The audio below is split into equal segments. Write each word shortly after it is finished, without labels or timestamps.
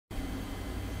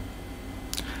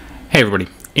Hey everybody,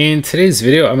 in today's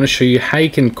video I'm going to show you how you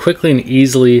can quickly and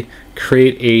easily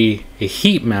create a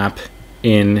heat map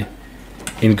in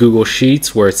Google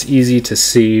Sheets where it's easy to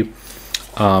see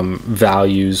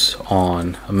values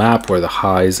on a map where the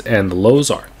highs and the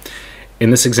lows are. In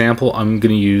this example I'm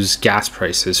going to use gas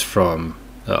prices from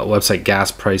website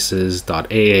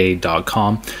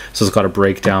gasprices.aa.com. So it's got a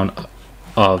breakdown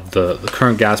of the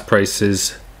current gas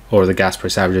prices or the gas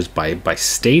price averages by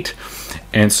state.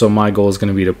 And so my goal is going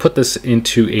to be to put this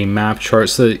into a map chart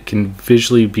so that it can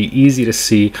visually be easy to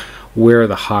see where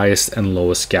the highest and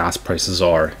lowest gas prices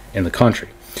are in the country.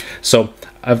 So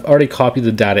I've already copied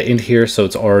the data in here, so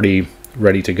it's already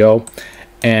ready to go.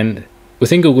 And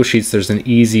within Google Sheets, there's an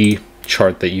easy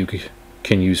chart that you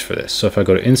can use for this. So if I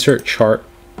go to Insert Chart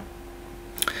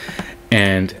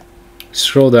and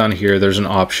scroll down here, there's an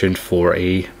option for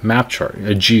a map chart,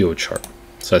 a geo chart.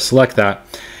 So I select that,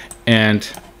 and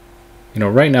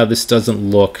right now this doesn't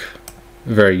look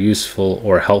very useful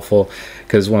or helpful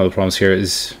because one of the problems here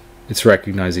is it's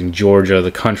recognizing Georgia,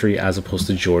 the country, as opposed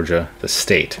to Georgia, the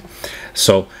state.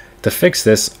 So to fix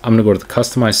this, I'm going to go to the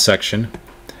Customize section,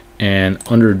 and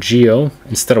under Geo,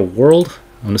 instead of World,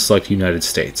 I'm going to select United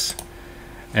States.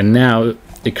 And now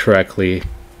it correctly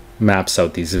maps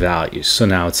out these values. So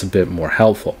now it's a bit more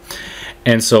helpful.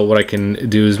 And so what I can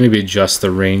do is maybe adjust the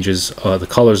ranges, the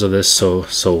colors of this.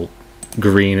 So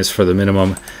green is for the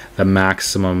minimum, the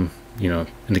maximum,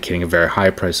 indicating a very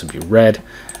high price would be red,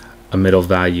 a middle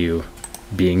value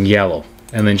being yellow.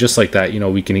 And then just like that,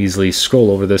 we can easily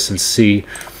scroll over this and see,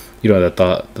 that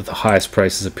the highest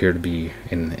prices appear to be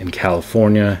in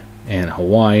California and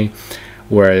Hawaii,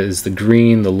 whereas the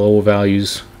green, the low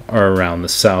values are around the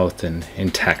south and in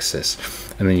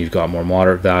Texas. And then you've got more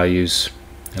moderate values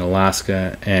in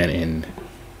Alaska and in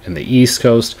the East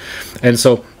Coast. And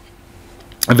so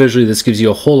visually this gives you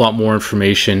a whole lot more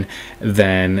information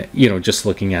than just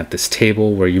looking at this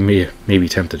table where you may be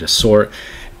tempted to sort.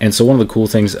 And so one of the cool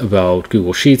things about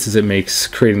Google Sheets is it makes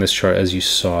creating this chart, as you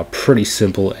saw, pretty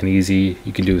simple and easy.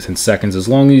 You can do it within seconds as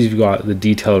long as you've got the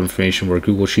detailed information where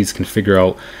Google Sheets can figure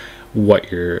out what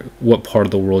part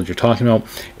of the world you're talking about.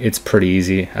 It's pretty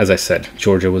easy. As I said,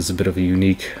 Georgia was a bit of a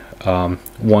unique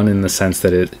one in the sense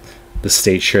that the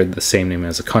state shared the same name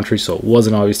as a country, so it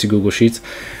wasn't obvious to Google Sheets.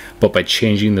 But by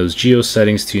changing those geo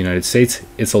settings to United States,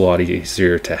 it's a lot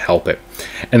easier to help it.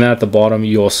 And then at the bottom,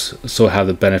 you also have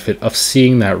the benefit of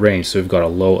seeing that range. So we've got a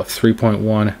low of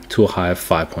 3.1 to a high of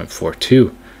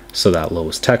 5.42. So that low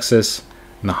was Texas,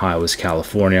 and the high was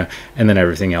California, and then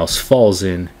everything else falls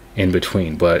in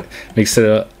between. But it makes it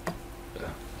a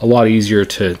lot easier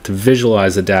to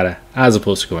visualize the data as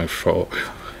opposed to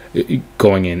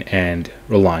going in and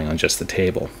relying on just the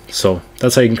table. So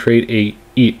that's how you can create a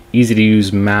easy to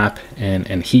use map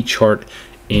and heat chart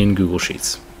in Google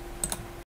Sheets.